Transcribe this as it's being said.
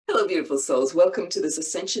beautiful souls. Welcome to this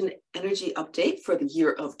Ascension Energy Update for the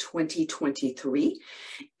year of 2023.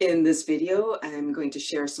 In this video, I'm going to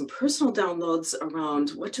share some personal downloads around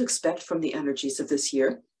what to expect from the energies of this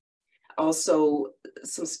year. Also,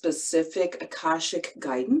 some specific Akashic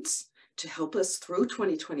guidance to help us through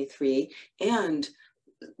 2023 and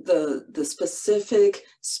the specific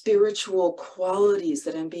spiritual qualities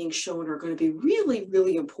that I'm being shown are going to be really,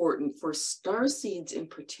 really important for starseeds in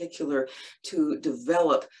particular to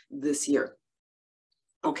develop this year.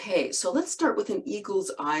 Okay, so let's start with an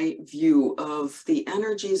eagle's eye view of the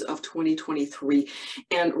energies of 2023.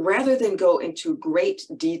 And rather than go into great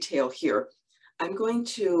detail here, I'm going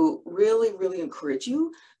to really, really encourage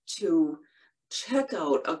you to check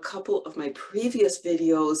out a couple of my previous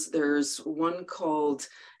videos. There's one called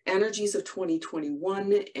Energies of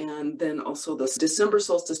 2021, and then also the December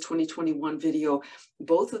Solstice 2021 video.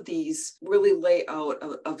 Both of these really lay out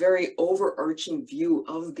a very overarching view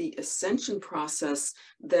of the ascension process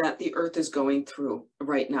that the Earth is going through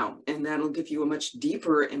right now. And that'll give you a much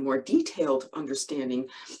deeper and more detailed understanding.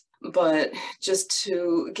 But just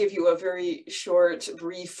to give you a very short,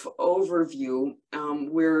 brief overview,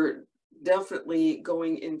 we're definitely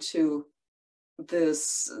going into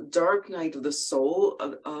this dark night of the soul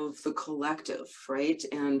of the collective, right?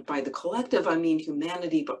 And by the collective, I mean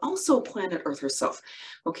humanity, but also planet Earth herself,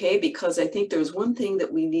 okay? Because I think there's one thing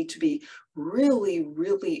that we need to be really,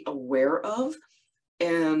 really aware of,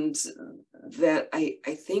 and that I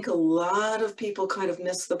think a lot of people kind of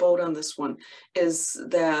miss the boat on this one, is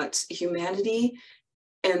that humanity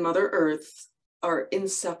and Mother Earth are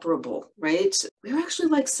inseparable, right? We're actually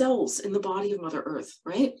like cells in the body of Mother Earth,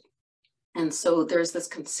 right? And so there's this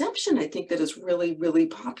conception, I think, that is really, really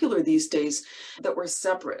popular these days, that we're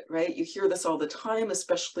separate, right? You hear this all the time,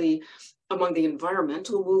 especially among the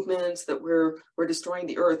environmental movements, that we're destroying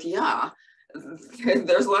the Earth. Yeah,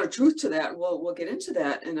 there's a lot of truth to that. We'll get into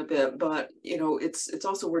that in a bit, but you know, it's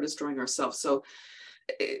also we're destroying ourselves. So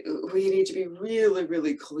we need to be really,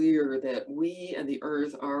 really clear that we and the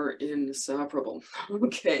Earth are inseparable.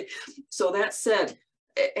 Okay, so that said,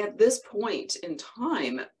 at this point in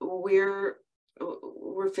time, we're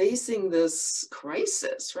facing this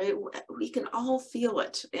crisis, right? We can all feel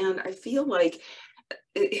it. And I feel like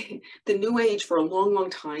the New Age for a long, long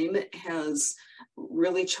time has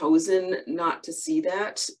really chosen not to see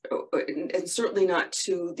that, and certainly not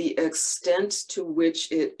to the extent to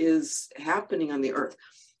which it is happening on the Earth.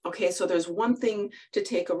 Okay, so there's one thing to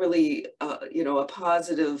take a really, a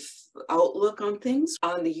positive outlook on things.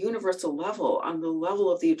 On the universal level, on the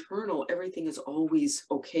level of the eternal, everything is always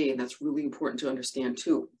okay. And that's really important to understand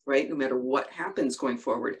too, right? No matter what happens going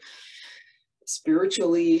forward.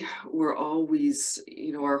 Spiritually, we're always,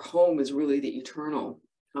 our home is really the eternal.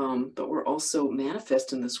 But we're also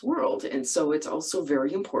manifest in this world. And so it's also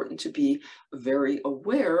very important to be very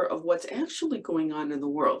aware of what's actually going on in the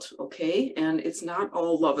world, okay? And it's not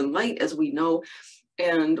all love and light, as we know.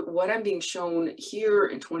 And what I'm being shown here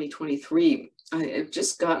in 2023, I've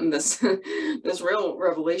just gotten this, this real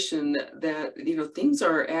revelation that, things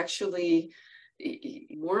are actually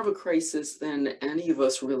more of a crisis than any of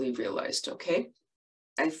us really realized, okay?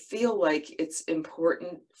 I feel like it's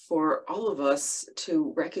important for all of us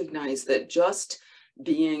to recognize that just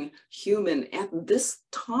being human at this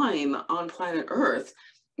time on planet Earth,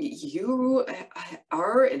 you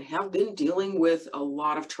are and have been dealing with a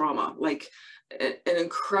lot of trauma, like an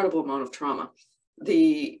incredible amount of trauma.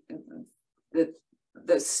 The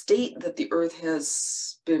state that the Earth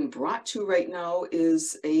has been brought to right now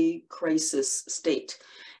is a crisis state.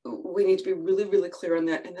 We need to be really, really clear on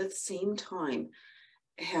that. And at the same time,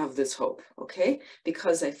 have this hope, okay?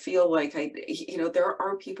 Because I feel like there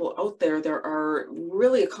are people out there, there are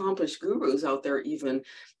really accomplished gurus out there even,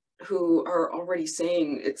 who are already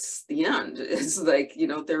saying it's the end. It's like,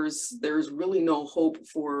 there's really no hope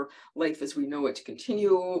for life as we know it to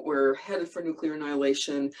continue. We're headed for nuclear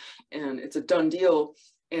annihilation, and it's a done deal,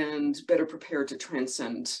 and better prepared to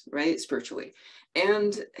transcend, right, spiritually.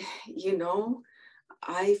 And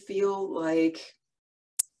I feel like,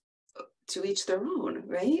 to each their own,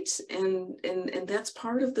 right? And that's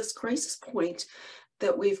part of this crisis point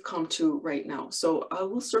that we've come to right now. So I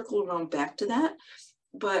will circle around back to that,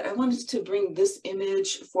 but I wanted to bring this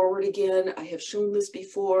image forward again. I have shown this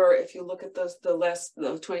before. If you look at the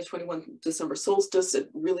 2021 December solstice, it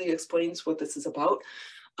really explains what this is about.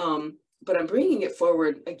 But I'm bringing it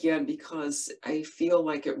forward again because I feel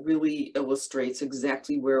like it really illustrates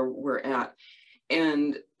exactly where we're at.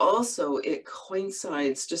 And also it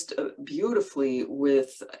coincides just beautifully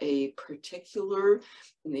with a particular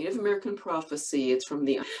Native American prophecy. It's from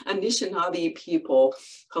the Anishinaabe people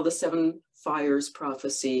called the 7 fires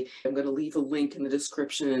prophecy. I'm going to leave a link in the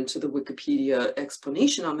description to the Wikipedia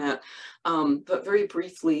explanation on that. But very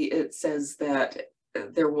briefly, it says that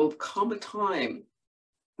there will come a time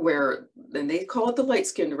where, and they call it the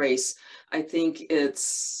light-skinned race. I think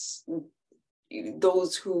it's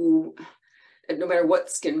those who, no matter what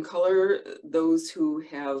skin color, those who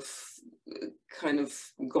have kind of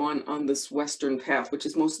gone on this Western path, which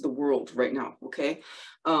is most of the world right now, okay,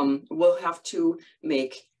 will have to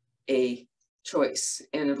make a choice,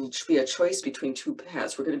 and it'll be a choice between two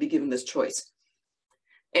paths. We're going to be given this choice.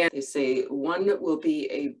 And they say one will be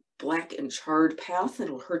a black and charred path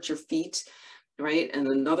that'll hurt your feet, right? And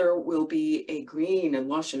another will be a green and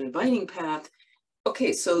lush and inviting path.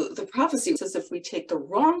 Okay, so the prophecy says if we take the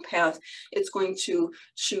wrong path, it's going to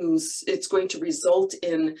result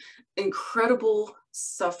in incredible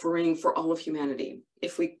suffering for all of humanity.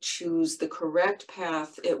 If we choose the correct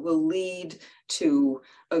path, it will lead to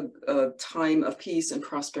a time of peace and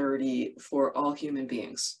prosperity for all human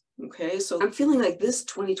beings. Okay, so I'm feeling like this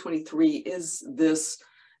 2023 is this,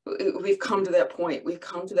 we've come to that point. We've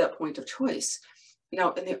come to that point of choice.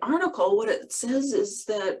 Now, in the article, what it says is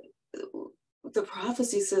that the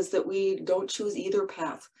prophecy says that we don't choose either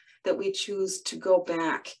path, that we choose to go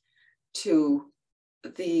back to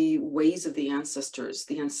the ways of the ancestors,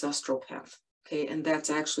 the ancestral path, okay? And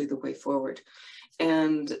that's actually the way forward.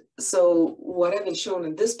 And so what I've been shown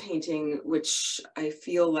in this painting, which I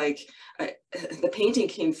feel like the painting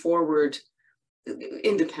came forward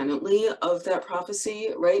independently of that prophecy,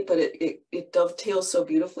 right? But it dovetails so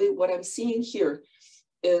beautifully. What I'm seeing here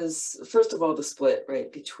is, first of all, the split,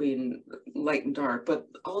 right, between light and dark, but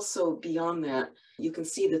also beyond that, you can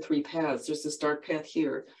see the three paths. There's this dark path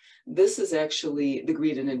here. This is actually the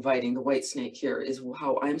green and inviting, the white snake here is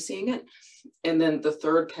how I'm seeing it. And then the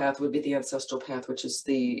third path would be the ancestral path, which is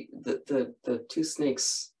the two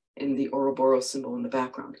snakes in the Ouroboros symbol in the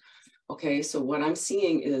background. Okay, so what I'm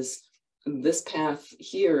seeing is this path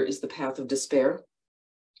here is the path of despair.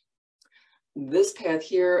 This path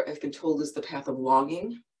here, I've been told, is the path of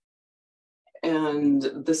longing. And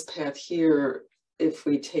this path here, if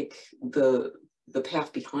we take the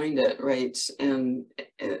path behind it, right, and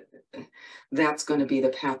that's going to be the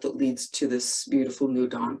path that leads to this beautiful new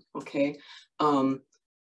dawn, okay? Going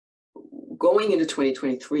into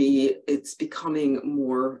 2023, it's becoming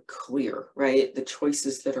more clear, right? The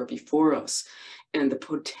choices that are before us and the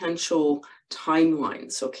potential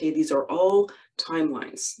timelines, okay? These are all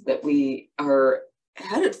timelines that we are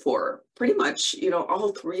headed for, pretty much, you know,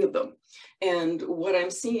 all three of them. And what I'm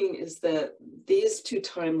seeing is that these two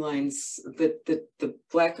timelines, the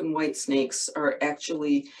black and white snakes, are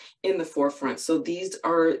actually in the forefront. So these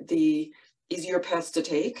are the easier paths to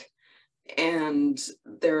take. And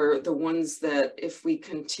they're the ones that if we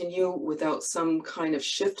continue without some kind of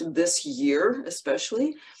shift this year,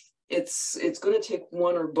 especially, it's going to take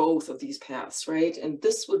one or both of these paths, right? And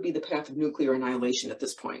this would be the path of nuclear annihilation at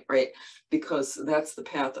this point, right? Because that's the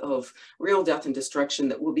path of real death and destruction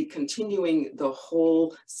that will be continuing the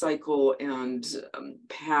whole cycle and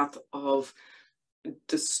path of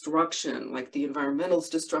destruction, like the environmental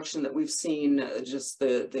destruction that we've seen, just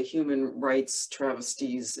the human rights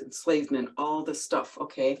travesties, enslavement, all this stuff,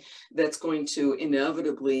 okay? That's going to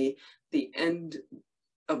inevitably, the end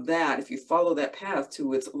of that, if you follow that path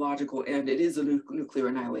to its logical end, it is a nuclear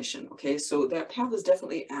annihilation, okay? So that path is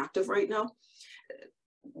definitely active right now.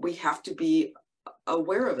 We have to be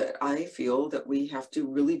aware of it. I feel that we have to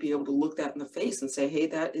really be able to look that in the face and say, hey,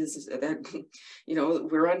 that, you know,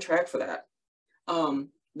 we're on track for that.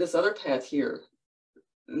 This other path here,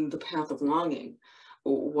 the path of longing,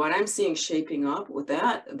 what I'm seeing shaping up with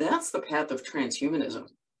that, that's the path of transhumanism.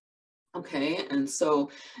 Okay, and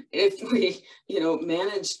so if we, you know,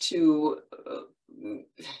 manage to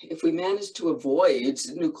avoid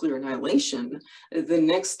nuclear annihilation, the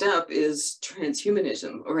next step is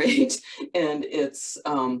transhumanism, right? And it's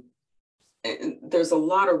and there's a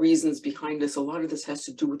lot of reasons behind this. A lot of this has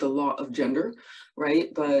to do with the law of gender,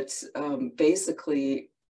 right? But basically,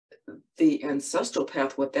 the ancestral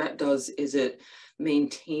path, what that does is it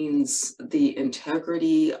maintains the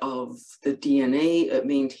integrity of the DNA, it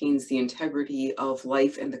maintains the integrity of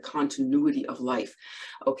life and the continuity of life.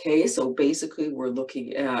 Okay, so basically we're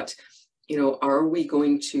looking at, you know, are we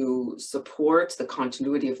going to support the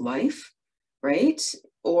continuity of life, right?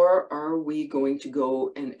 Or are we going to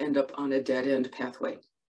go and end up on a dead-end pathway?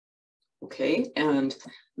 Okay, and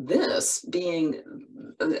this being,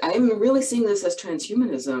 I'm really seeing this as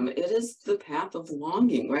transhumanism. It is the path of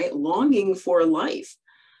longing, right? Longing for life.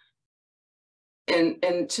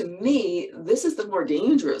 And to me, this is the more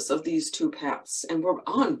dangerous of these two paths. And we're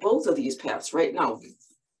on both of these paths right now.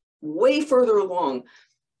 way further along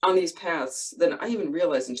on these paths than I even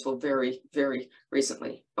realized until very, very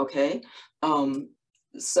recently, okay?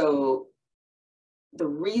 So the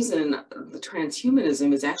reason the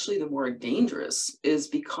transhumanism is actually the more dangerous is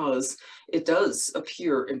because it does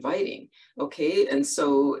appear inviting, okay? And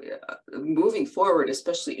so moving forward,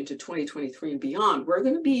 especially into 2023 and beyond, we're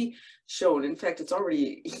going to be shown, in fact, it's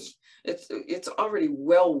already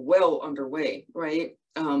well underway, right?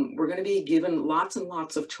 We're going to be given lots and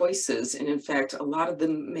lots of choices, and in fact, a lot of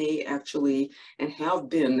them may actually and have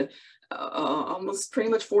been almost pretty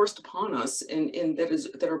much forced upon us, and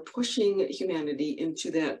that are pushing humanity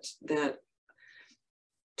into that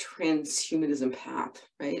transhumanism path,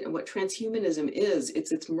 right? And what transhumanism is,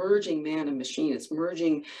 it's merging man and machine, it's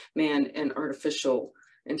merging man and artificial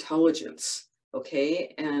intelligence,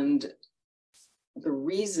 okay? And the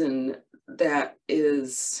reason that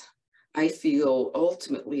is, I feel,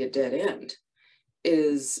 ultimately a dead end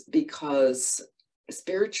is because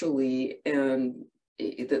spiritually and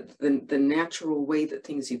the natural way that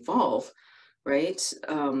things evolve, right?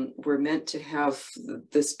 We're meant to have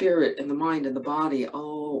the spirit and the mind and the body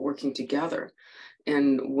all working together.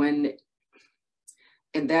 And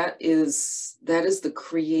that is the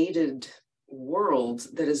created world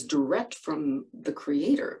that is direct from the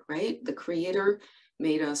creator, right? The creator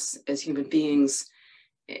made us as human beings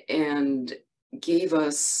and gave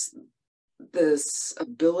us this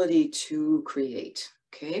ability to create,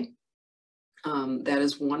 okay? That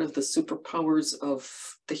is one of the superpowers of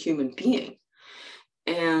the human being.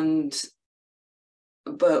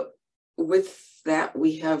 But with that,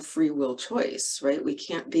 we have free will choice, right? We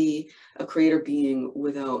can't be a creator being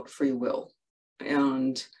without free will.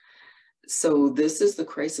 And so this is the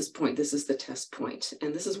crisis point, this is the test point.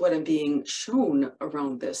 And this is what I'm being shown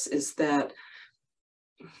around this, is that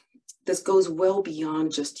this goes well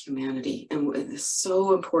beyond just humanity. And it is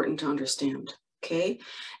so important to understand, okay?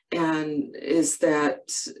 And is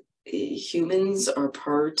that humans are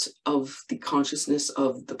part of the consciousness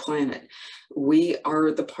of the planet. We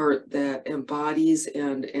are the part that embodies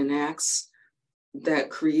and enacts that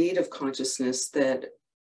creative consciousness that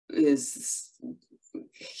is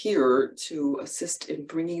here to assist in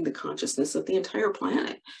bringing the consciousness of the entire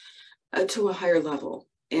planet to a higher level.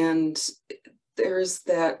 And there's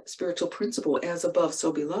that spiritual principle, as above,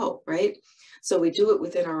 so below, right? So we do it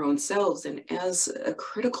within our own selves, and as a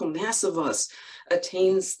critical mass of us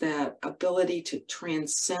attains that ability to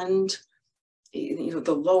transcend,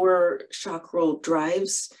 the lower chakral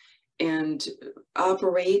drives and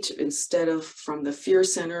operate instead of from the fear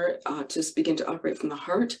center, to begin to operate from the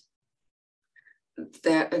heart,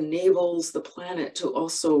 that enables the planet to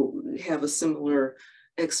also have a similar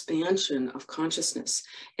expansion of consciousness.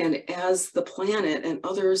 And as the planet and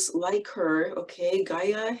others like her, okay,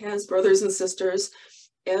 Gaia has brothers and sisters,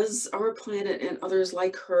 as our planet and others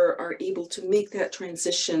like her are able to make that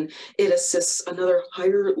transition, it assists another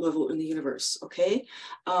higher level in the universe, okay?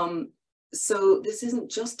 So this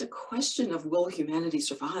isn't just a question of will humanity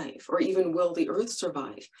survive, or even will the earth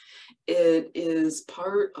survive. It is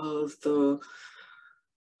part of the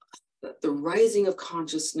rising of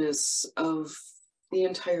consciousness of the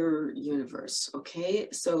entire universe, okay?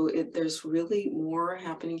 So there's really more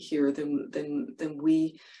happening here than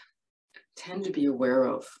we tend to be aware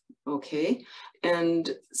of, okay? And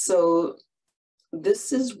so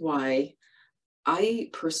this is why I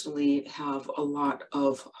personally have a lot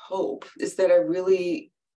of hope, is that I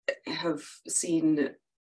really have seen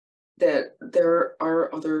that there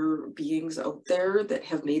are other beings out there that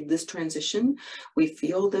have made this transition. We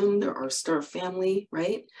feel them, they're our star family,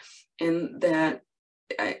 right? And that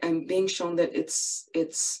I'm being shown that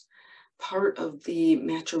it's part of the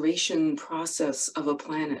maturation process of a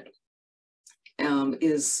planet,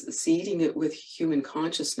 is seeding it with human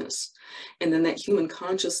consciousness. And then that human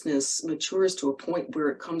consciousness matures to a point where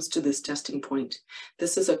it comes to this testing point.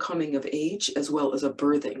 This is a coming of age as well as a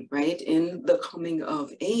birthing, right? In the coming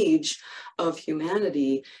of age of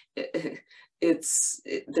humanity,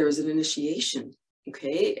 there's an initiation,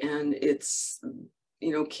 okay? And it's,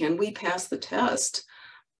 can we pass the test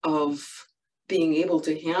of being able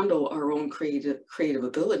to handle our own creative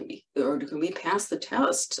ability? Or can we pass the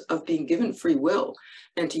test of being given free will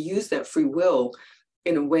and to use that free will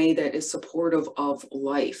in a way that is supportive of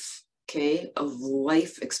life, okay? Of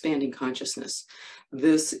life expanding consciousness.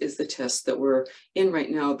 This is the test that we're in right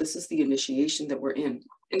now. This is the initiation that we're in.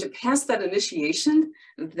 And to pass that initiation,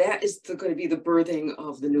 that is going to be the birthing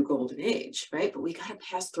of the new golden age, right? But we got to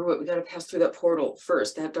pass through it. We got to pass through that portal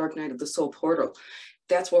first, that dark night of the soul portal.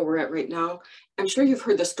 that's where we're at right now. I'm sure you've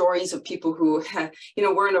heard the stories of people who had,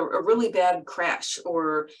 were in a really bad crash,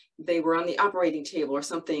 or they were on the operating table or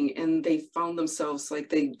something, and they found themselves like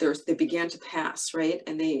they began to pass, right?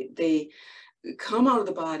 And they come out of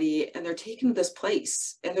the body and they're taken to this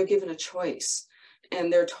place and they're given a choice,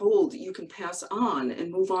 and they're told you can pass on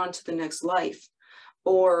and move on to the next life,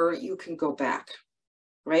 or you can go back.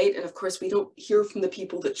 Right? And of course, we don't hear from the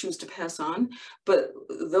people that choose to pass on, but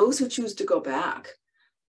those who choose to go back,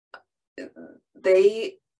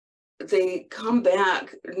 they come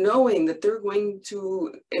back knowing that they're going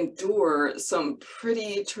to endure some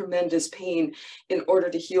pretty tremendous pain in order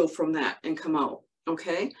to heal from that and come out.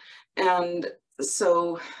 Okay. And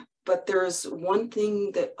so, but there's one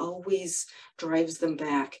thing that always drives them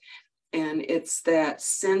back, and it's that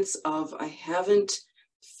sense of, I haven't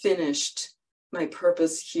finished my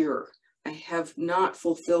purpose here. I have not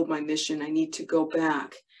fulfilled my mission. I need to go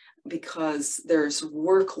back because there's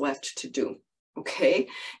work left to do. Okay.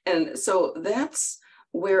 And so that's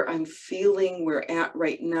where I'm feeling we're at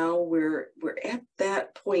right now. We're at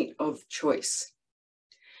that point of choice.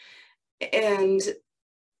 And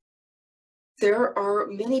there are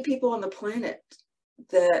many people on the planet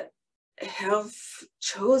that have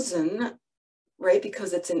chosen, right?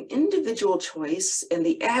 Because it's an individual choice, and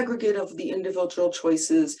the aggregate of the individual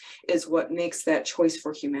choices is what makes that choice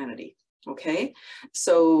for humanity. Okay,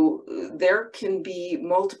 so there can be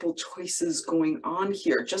multiple choices going on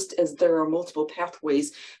here, just as there are multiple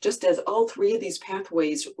pathways, just as all three of these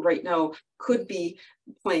pathways right now could be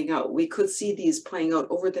playing out. We could see these playing out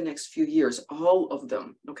over the next few years, all of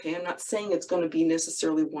them. Okay, I'm not saying it's going to be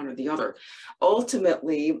necessarily one or the other.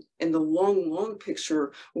 Ultimately, in the long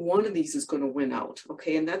picture, one of these is going to win out.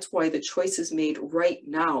 Okay, and that's why the choices made right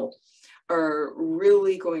now are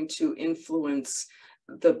really going to influence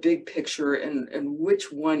the big picture and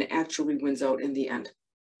which one actually wins out in the end.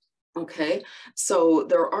 Okay, so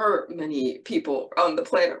there are many people on the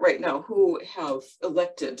planet right now who have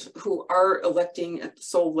elected, who are electing at the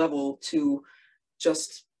soul level to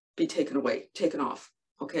just be taken away, taken off.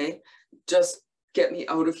 Okay, just get me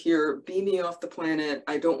out of here, beam me off the planet.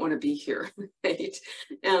 I don't want to be here, right?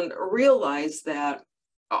 And realize that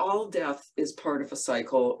all death is part of a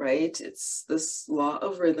cycle, right? It's this law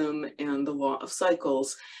of rhythm and the law of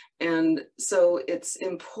cycles. And so it's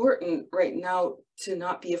important right now to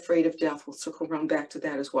not be afraid of death. We'll circle around back to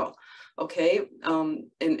that as well. Okay.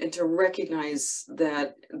 And to recognize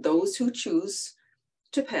that those who choose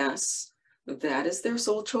to pass, that is their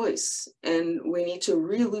sole choice. And we need to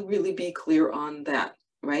really be clear on that.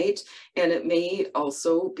 Right. And it may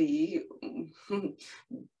also be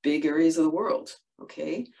big areas of the world.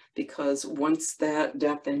 Okay, because once that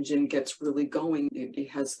death engine gets really going,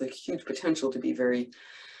 it has the huge potential to be very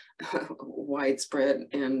widespread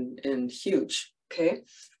and huge. Okay,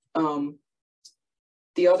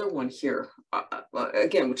 the other one here,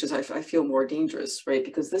 again, which is I feel more dangerous, right?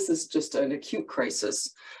 Because this is just an acute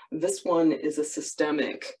crisis. This one is a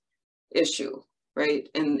systemic issue, right?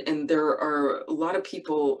 And there are a lot of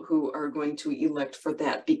people who are going to elect for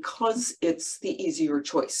that because it's the easier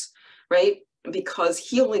choice, right? Because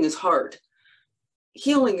healing is hard.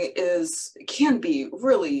 Healing can be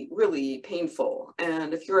really painful.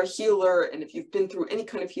 And if you're a healer and if you've been through any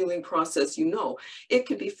kind of healing process, you know, it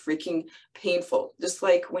can be freaking painful. Just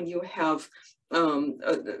like when you have,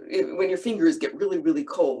 when your fingers get really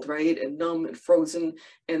cold, right? And numb and frozen,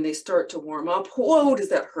 and they start to warm up. Whoa, does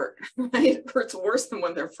that hurt, right? It hurts worse than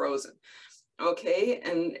when they're frozen. Okay,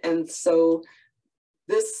 and so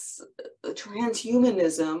this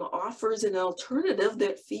transhumanism offers an alternative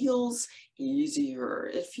that feels easier.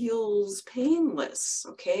 It feels painless,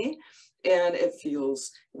 okay? And it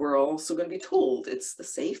feels, we're also going to be told it's the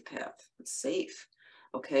safe path. It's safe,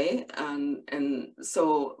 okay? And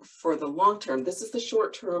so for the long term, this is the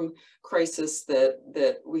short-term crisis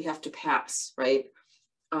that we have to pass, right?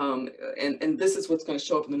 And this is what's going to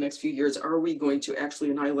show up in the next few years. Are we going to actually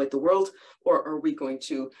annihilate the world, or are we going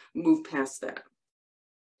to move past that?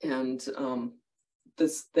 And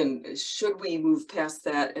then should we move past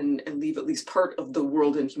that and leave at least part of the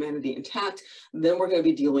world and humanity intact, then we're going to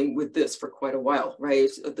be dealing with this for quite a while, right?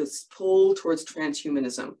 This pull towards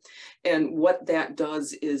transhumanism. And what that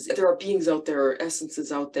does is there are beings out there,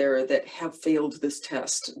 essences out there that have failed this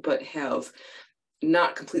test, but have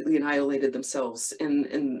not completely annihilated themselves.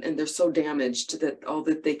 And they're so damaged that all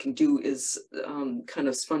that they can do is kind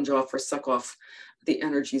of sponge off or suck off the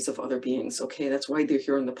energies of other beings. Okay, that's why they're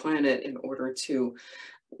here on the planet, in order to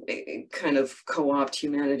kind of co-opt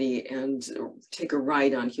humanity and take a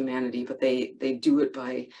ride on humanity. But they do it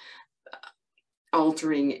by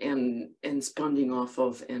altering and sponging off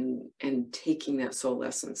of and taking that soul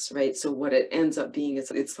essence, right? So what it ends up being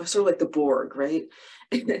is it's sort of like the Borg, right?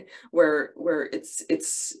 where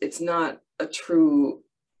it's not a true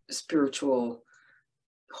spiritual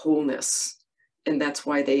wholeness, and that's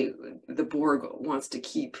why the Borg wants to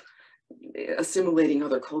keep assimilating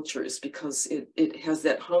other cultures, because it has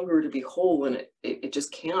that hunger to be whole, and it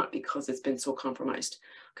just can't, because it's been so compromised.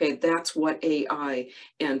 Okay, that's what AI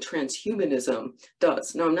and transhumanism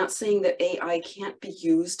does. Now, I'm not saying that AI can't be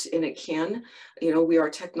used, and it can. You know, we are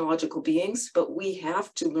technological beings, but we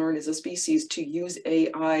have to learn as a species to use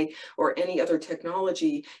AI or any other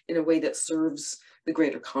technology in a way that serves the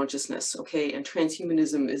greater consciousness. Okay, and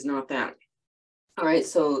transhumanism is not that. All right,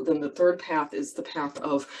 so then the third path is the path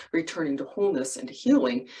of returning to wholeness and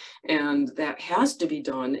healing. And that has to be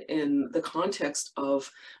done in the context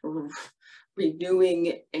of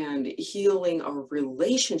renewing and healing our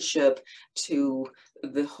relationship to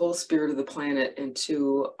the whole spirit of the planet and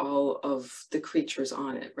to all of the creatures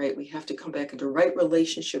on it, right? We have to come back into right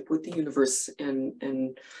relationship with the universe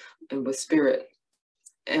and with spirit.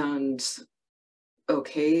 And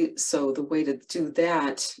okay, so the way to do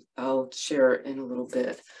that, I'll share in a little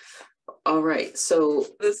bit. All right, so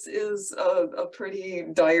this is a pretty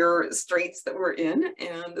dire straits that we're in,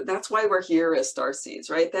 and that's why we're here as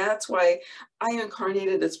starseeds, right? That's why I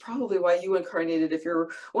incarnated. It's probably why you incarnated. If you're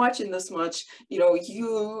watching this much, you know,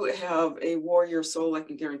 you have a warrior soul, I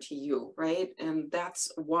can guarantee you, right? And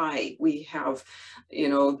that's why we have, you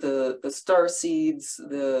know, the starseeds,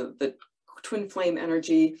 the twin flame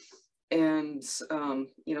energy, and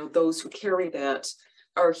you know, those who carry that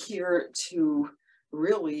are here to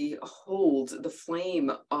really hold the flame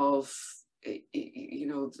of, you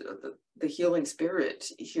know, the healing spirit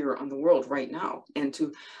here on the world right now, and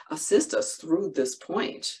to assist us through this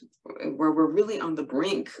point where we're really on the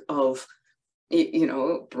brink of, you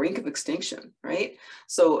know, brink of extinction, right?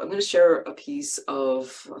 So I'm going to share a piece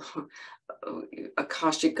of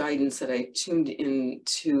Akashic guidance that I tuned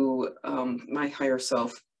into my higher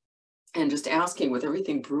self, and just asking, with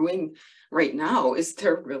everything brewing right now, is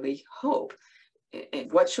there really hope?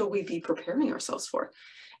 What shall we be preparing ourselves for?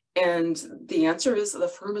 And the answer is the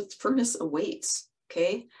furnace awaits.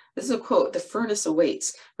 Okay, this is a quote: "The furnace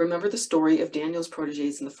awaits. Remember the story of Daniel's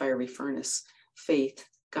proteges in the fiery furnace. Faith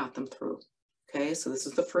got them through." Okay, so this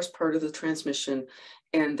is the first part of the transmission,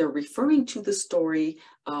 and they're referring to the story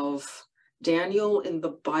of Daniel in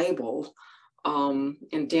the Bible.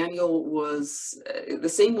 And Daniel was the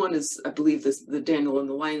same one as, I believe, the Daniel in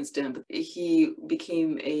the lion's den, but he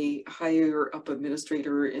became a higher up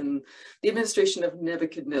administrator in the administration of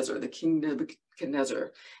Nebuchadnezzar, the king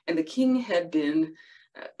Nebuchadnezzar. And the king had been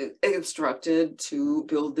instructed to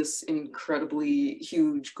build this incredibly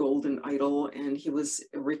huge golden idol, and he was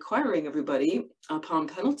requiring everybody, upon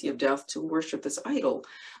penalty of death, to worship this idol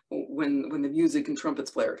when the music and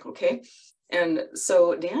trumpets blared. Okay. And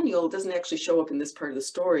so Daniel doesn't actually show up in this part of the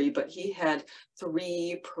story, but he had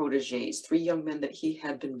three proteges, three young men that he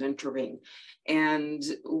had been mentoring. And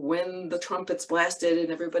when the trumpets blasted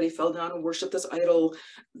and everybody fell down and worshiped this idol,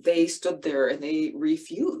 they stood there and they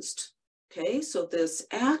refused. Okay, so this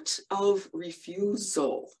act of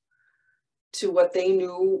refusal to what they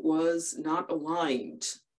knew was not aligned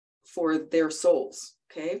for their souls.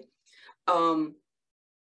 Okay.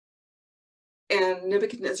 And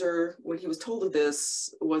Nebuchadnezzar, when he was told of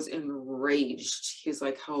this, was enraged. He's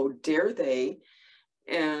like, how dare they?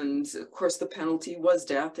 And of course, the penalty was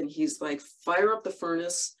death. And he's like, fire up the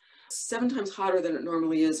furnace 7 times hotter than it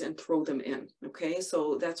normally is and throw them in. Okay,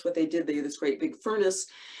 so that's what they did. They had this great big furnace,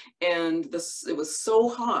 and it was so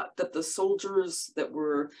hot that the soldiers that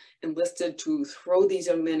were enlisted to throw these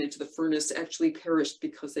young men into the furnace actually perished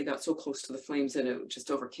because they got so close to the flames and it just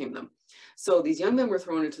overcame them. So these young men were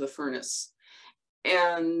thrown into the furnace.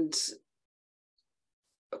 And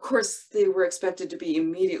of course, they were expected to be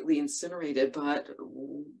immediately incinerated. But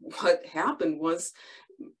what happened was,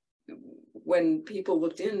 when people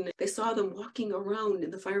looked in, they saw them walking around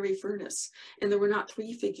in the fiery furnace. And there were not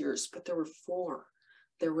 3 figures, but there were 4.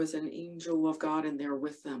 There was an angel of God in there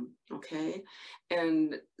with them. Okay.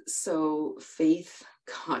 And so faith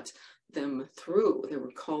got them through. They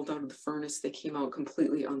were called out of the furnace. They came out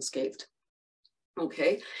completely unscathed.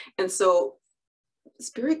 Okay. And so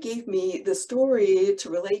Spirit gave me the story to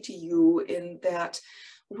relate to you, in that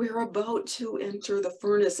we're about to enter the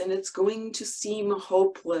furnace and it's going to seem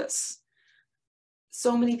hopeless.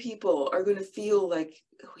 So many people are going to feel like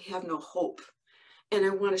we have no hope. And I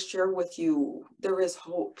want to share with you, there is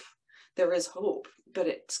hope. There is hope, but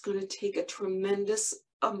it's going to take a tremendous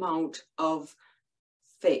amount of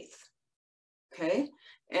faith. Okay.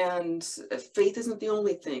 And faith isn't the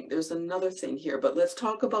only thing. There's another thing here, but let's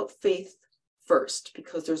talk about faith first,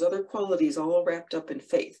 because there's other qualities all wrapped up in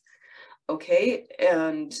faith. Okay,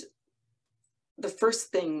 and the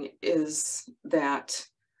first thing is that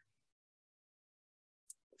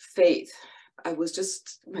faith,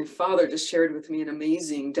 my father just shared with me an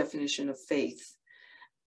amazing definition of faith.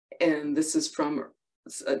 And this is from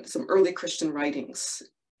some early Christian writings.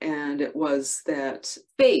 And it was that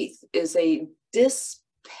faith is a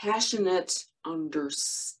dispassionate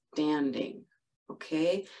understanding.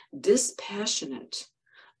 Okay, dispassionate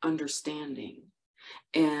understanding.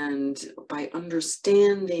 And by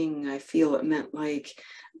understanding, I feel it meant like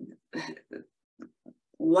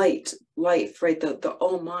light, life, right? The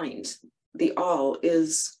all mind, the all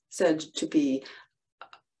is said to be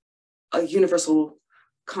a universal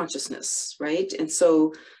consciousness, right? And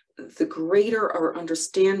so the greater our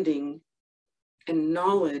understanding and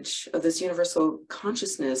knowledge of this universal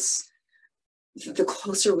consciousness, the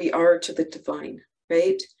closer we are to the divine,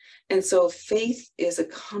 right? And so faith is a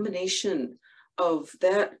combination of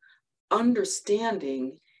that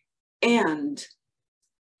understanding and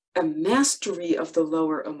a mastery of the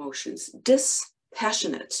lower emotions,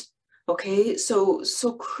 dispassionate. Okay, so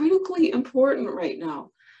critically important right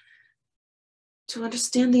now to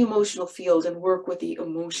understand the emotional field and work with the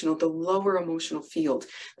lower emotional field.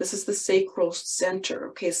 This is the sacral center.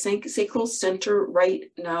 Okay, sacral center right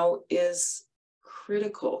now is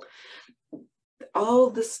critical. All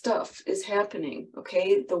this stuff is happening,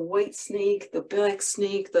 okay? The white snake, the black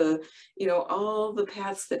snake, all the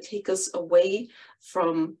paths that take us away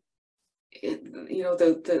from,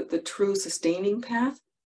 the true sustaining path.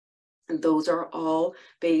 And those are all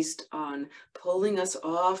based on pulling us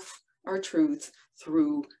off our truth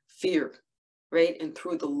through fear, right? And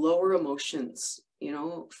through the lower emotions,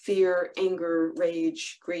 fear, anger,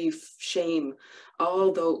 rage, grief, shame,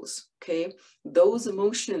 all those, okay? Those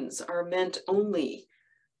emotions are meant only,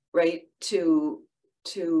 right, to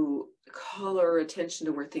call our attention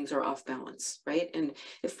to where things are off balance, right? And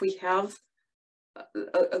if we have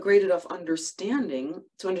a great enough understanding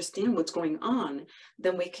to understand what's going on,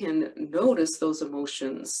 then we can notice those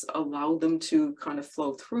emotions, allow them to kind of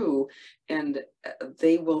flow through, and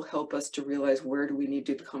they will help us to realize where do we need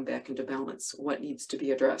to come back into balance, what needs to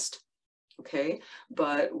be addressed. Okay,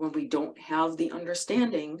 but when we don't have the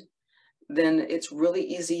understanding, then it's really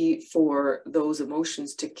easy for those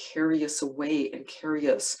emotions to carry us away and carry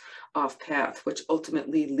us off path, which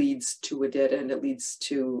ultimately leads to a dead end. It leads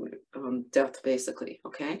to death, basically,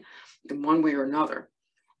 okay, in one way or another.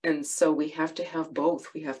 And so we have to have both.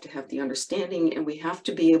 We have to have the understanding, and we have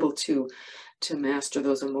to be able to master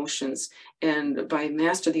those emotions. And by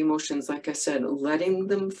master the emotions, like I said, letting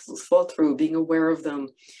them flow through, being aware of them,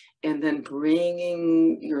 and then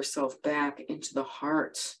bringing yourself back into the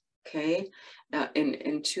heart, okay, and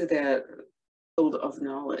into that field of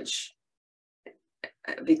knowledge,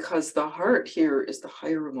 because the heart here is the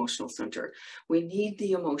higher emotional center. We need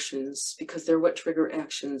the emotions because they're what trigger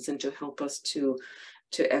actions and to help us to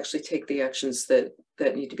actually take the actions that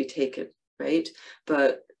need to be taken, right?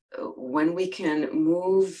 But when we can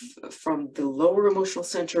move from the lower emotional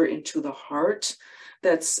center into the heart,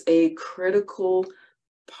 that's a critical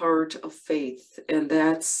part of faith, and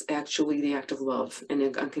that's actually the act of love and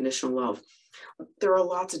unconditional love. There are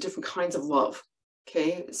lots of different kinds of love.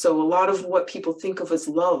 Okay, so a lot of what people think of as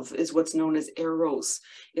love is what's known as eros.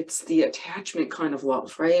 It's the attachment kind of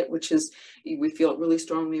love, right? Which is, we feel really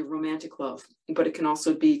strongly romantic love, but it can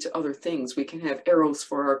also be to other things. We can have eros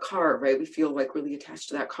for our car, right? We feel like really attached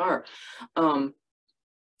to that car. And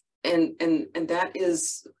that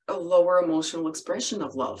is a lower emotional expression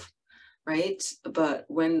of love, right? But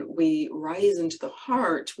when we rise into the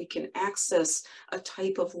heart, we can access a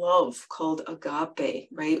type of love called agape,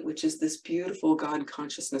 right? Which is this beautiful God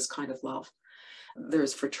consciousness kind of love.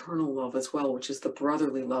 There's fraternal love as well, which is the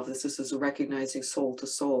brotherly love. This is recognizing soul to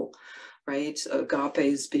soul, right? Agape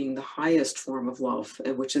is being the highest form of love,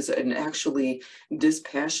 which is an actually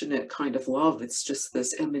dispassionate kind of love. It's just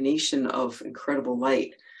this emanation of incredible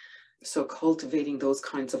light. So cultivating those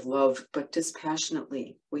kinds of love, but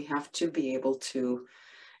dispassionately, we have to be able to,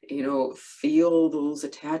 feel those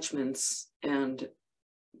attachments and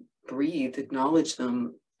breathe, acknowledge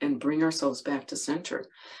them, and bring ourselves back to center.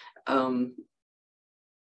 That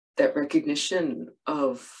recognition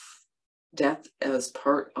of death as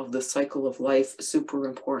part of the cycle of life, super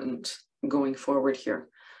important going forward here,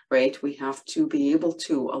 right? We have to be able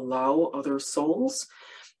to allow other souls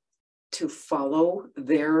to follow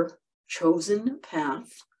their chosen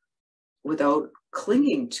path without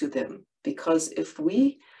clinging to them. Because if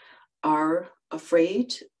we are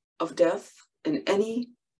afraid of death in any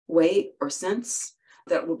way or sense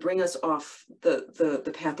that will bring us off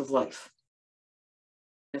the path of life.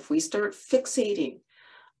 If we start fixating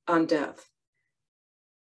on death,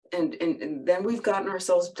 and then we've gotten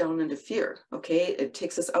ourselves down into fear, okay? It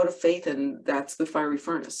takes us out of faith, and that's the fiery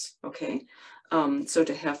furnace, okay? So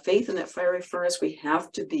to have faith in that fiery furnace, we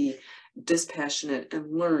have to be dispassionate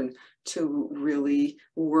and learn to really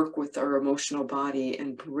work with our emotional body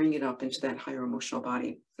and bring it up into that higher emotional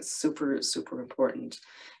body. It's super, super important.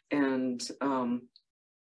 And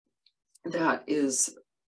that is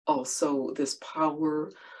also this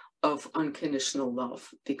power of unconditional love,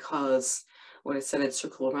 because what I said I'd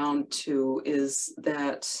circle around to is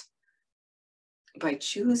that by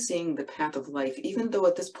choosing the path of life, even though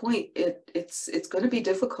at this point it's going to be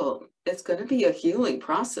difficult, it's going to be a healing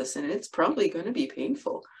process, and it's probably going to be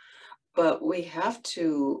painful, but we have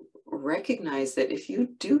to recognize that if you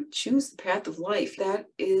do choose the path of life, that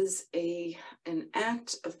is an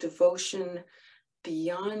act of devotion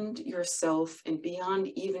beyond yourself and beyond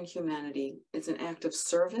even humanity. It's an act of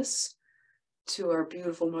service to our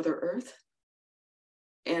beautiful Mother Earth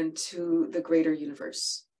and to the greater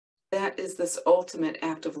universe. That is this ultimate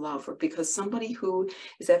act of love, because somebody who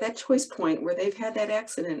is at that choice point where they've had that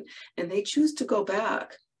accident and they choose to go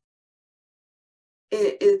back,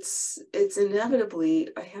 it's inevitably,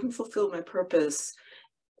 I haven't fulfilled my purpose,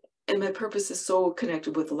 and my purpose is so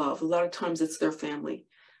connected with love. A lot of times it's their family.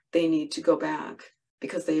 They need to go back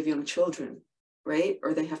because they have young children, right?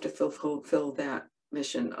 Or they have to fulfill that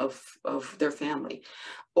mission of their family.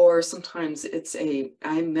 Or sometimes it's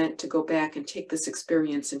I'm meant to go back and take this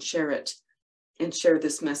experience and share it, and share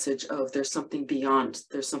this message of there's something beyond,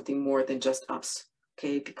 there's something more than just us,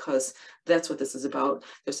 okay? Because that's what this is about.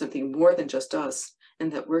 There's something more than just us,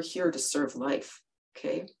 and that we're here to serve life,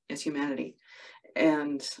 okay, as humanity.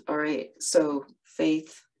 And all right, so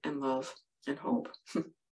faith and love and hope.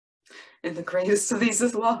 And the greatest of these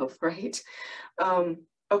is love, right?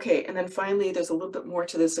 Okay, and then finally, there's a little bit more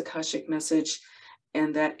to this Akashic message,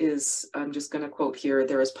 and that is, I'm just going to quote here,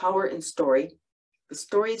 there is power in story. The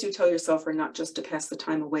stories you tell yourself are not just to pass the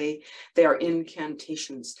time away, they are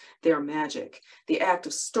incantations, they are magic. The act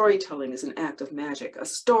of storytelling is an act of magic. A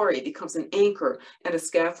story becomes an anchor and a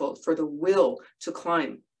scaffold for the will to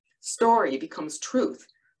climb. Story becomes truth,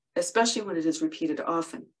 especially when it is repeated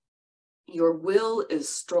often. Your will is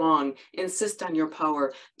strong. Insist on your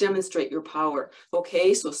power. Demonstrate your power.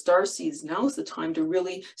 Okay, so starseeds, now is the time to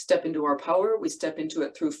really step into our power. We step into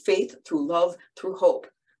it through faith, through love, through hope,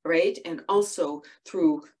 right? And also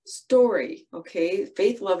through story, okay?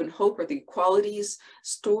 Faith, love, and hope are the qualities.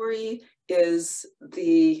 Story is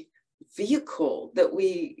the vehicle that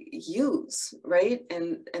we use, right?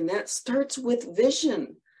 And that starts with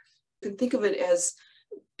vision. You can think of it as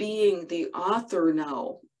being the author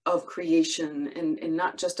now of creation, and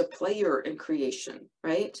not just a player in creation,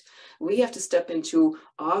 right? We have to step into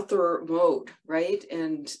author mode, right?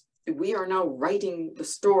 And we are now writing the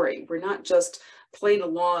story. We're not just playing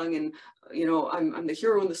along and, you know, I'm the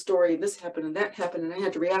hero in the story, and this happened and that happened and I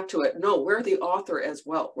had to react to it. No, we're the author as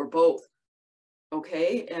well. We're both,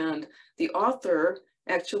 okay? And the author,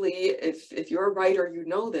 actually, if you're a writer, you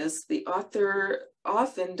know this, the author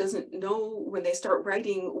often doesn't know when they start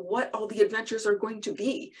writing what all the adventures are going to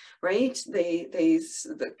be, right?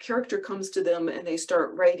 The character comes to them and they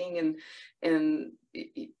start writing, and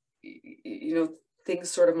you know,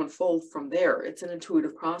 things sort of unfold from there. It's an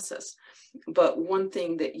intuitive process. But one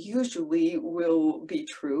thing that usually will be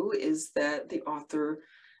true is that the author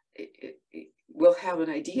will have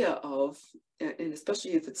an idea of, and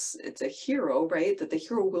especially if it's a hero, right, that the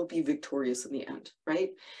hero will be victorious in the end,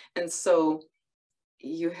 right? And so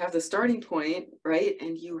you have the starting point, right,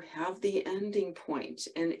 and you have the ending point,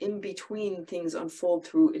 and in between things unfold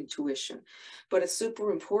through intuition. But it's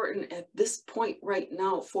super important at this point right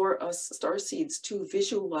now for us starseeds to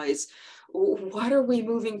visualize, what are we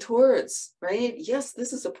moving towards, right? Yes,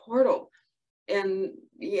 this is a portal. And,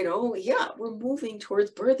 you know, yeah, we're moving towards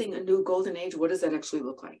birthing a new golden age. What does that actually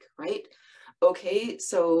look like, right? Okay,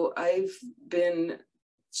 so I've been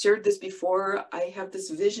shared this before. I have this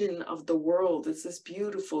vision of the world. It's this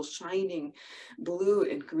beautiful, shining blue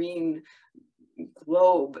and green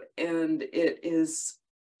globe, and it is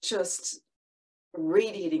just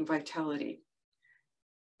radiating vitality.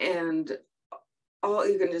 And all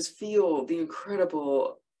you can just feel the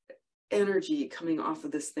incredible energy coming off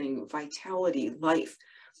of this thing, vitality, life.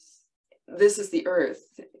 This is the earth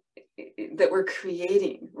that we're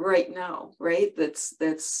creating right now, right?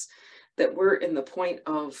 That we're in the point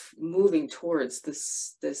of moving towards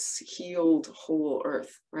this healed whole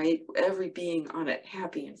earth, right? Every being on it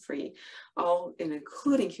happy and free, all, and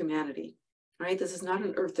including humanity. right? This is not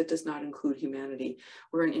an earth that does not include humanity.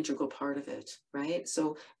 We're an integral part of it, right?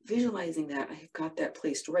 So visualizing that, I've got that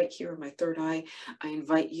placed right here in my third eye. I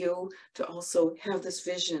invite you to also have this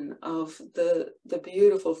vision of the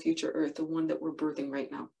beautiful future earth, the one that we're birthing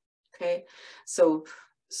right now, okay? So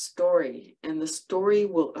story, and the story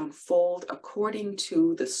will unfold according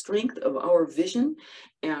to the strength of our vision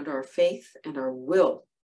and our faith and our will,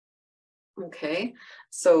 okay?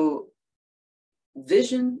 So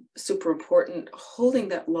vision, super important. Holding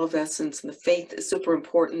that love essence and the faith is super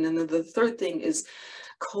important. And then the third thing is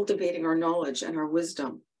cultivating our knowledge and our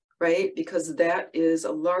wisdom, right? Because that is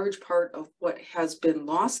a large part of what has been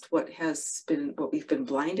lost, what we've been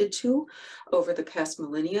blinded to over the past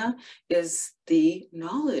millennia is the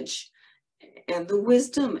knowledge and the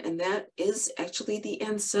wisdom. And that is actually the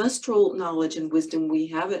ancestral knowledge and wisdom. We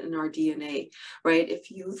have it in our DNA, right?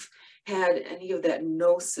 If you've had any of that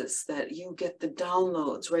gnosis, that you get the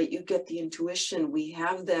downloads, right? You get the intuition. We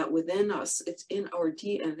have that within us. It's in our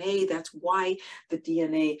DNA. That's why the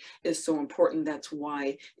DNA is so important. That's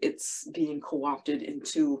why it's being co-opted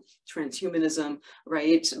into transhumanism,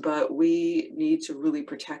 right? But we need to really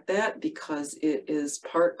protect that because it is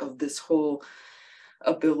part of this whole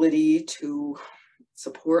ability to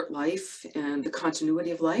support life and the continuity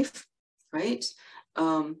of life, right?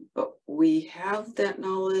 But we have that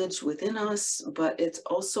knowledge within us, but it's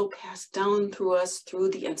also passed down through us through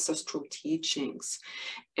the ancestral teachings.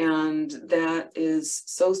 And that is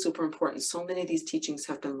so super important. So many of these teachings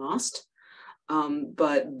have been lost.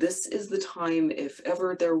 But this is the time, if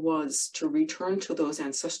ever there was, to return to those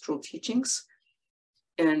ancestral teachings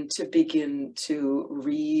and to begin to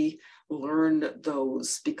relearn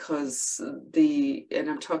those, because and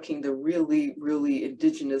I'm talking the really, really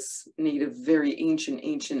indigenous, native, very ancient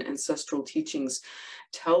ancestral teachings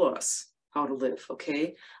tell us how to live,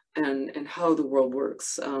 okay? And how the world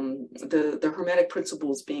works. The Hermetic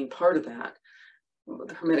principles being part of that.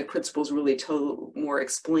 The Hermetic principles really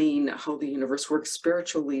explain how the universe works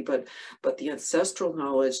spiritually, but the ancestral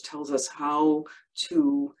knowledge tells us how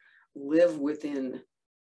to live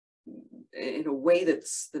in a way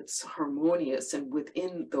that's harmonious and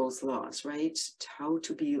within those laws, right? How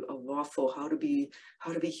to be a lawful, how to be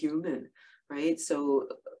human, right? So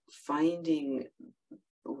finding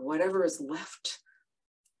whatever is left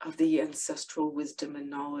of the ancestral wisdom and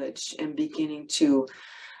knowledge and beginning to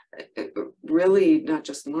really not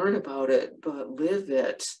just learn about it, but live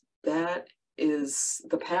it. That is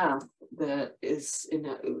the path that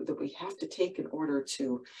we have to take in order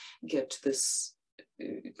to get to this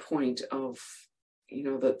point of,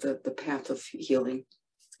 the path of healing.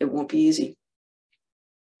 It won't be easy.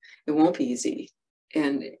 It won't be easy.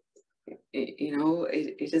 And,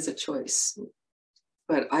 it is a choice.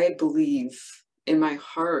 But I believe in my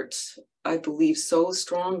heart, I believe so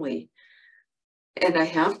strongly, and I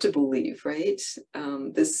have to believe, right?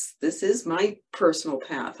 This is my personal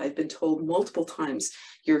path. I've been told multiple times,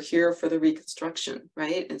 you're here for the reconstruction,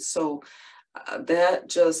 right? And so that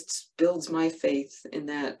just builds my faith in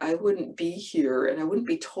that I wouldn't be here and I wouldn't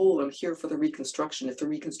be told I'm here for the reconstruction if the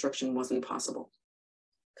reconstruction wasn't possible.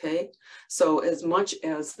 Okay, so as much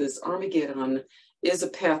as this Armageddon is a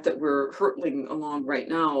path that we're hurtling along right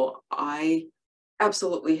now, I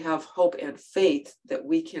absolutely have hope and faith that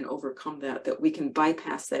we can overcome that we can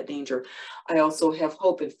bypass that danger. I also have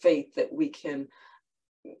hope and faith that we can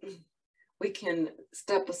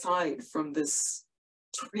step aside from this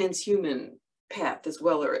transhuman path as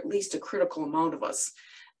well, or at least a critical amount of us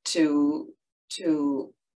to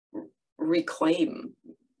reclaim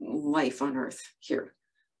life on Earth here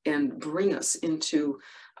and bring us into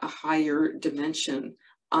a higher dimension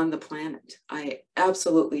on the planet. I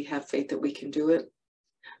absolutely have faith that we can do it.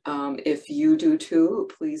 If you do too,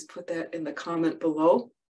 please put that in the comment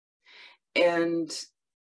below. And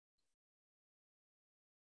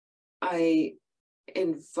I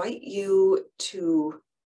invite you to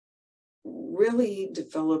really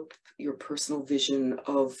develop your personal vision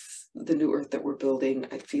of the new Earth that we're building.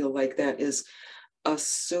 I feel like that is a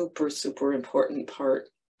super, super important part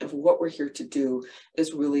of what we're here to do,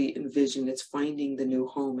 is really envision. It's finding the new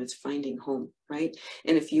home. It's finding home, right?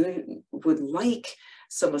 And if you would like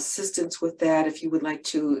some assistance with that, if you would like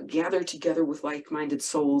to gather together with like-minded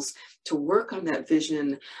souls to work on that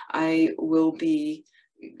vision, I will be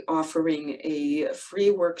offering a free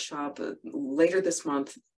workshop later this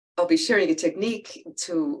month. I'll be sharing a technique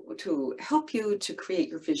to help you to create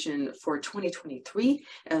your vision for 2023,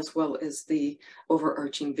 as well as the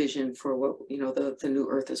overarching vision for what, the new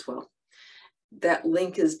Earth as well. That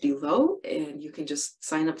link is below, and you can just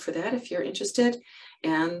sign up for that if you're interested.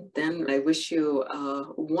 And then I wish you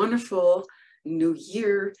a wonderful new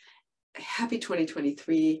year. happy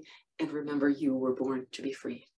 2023, and remember, you were born to be free.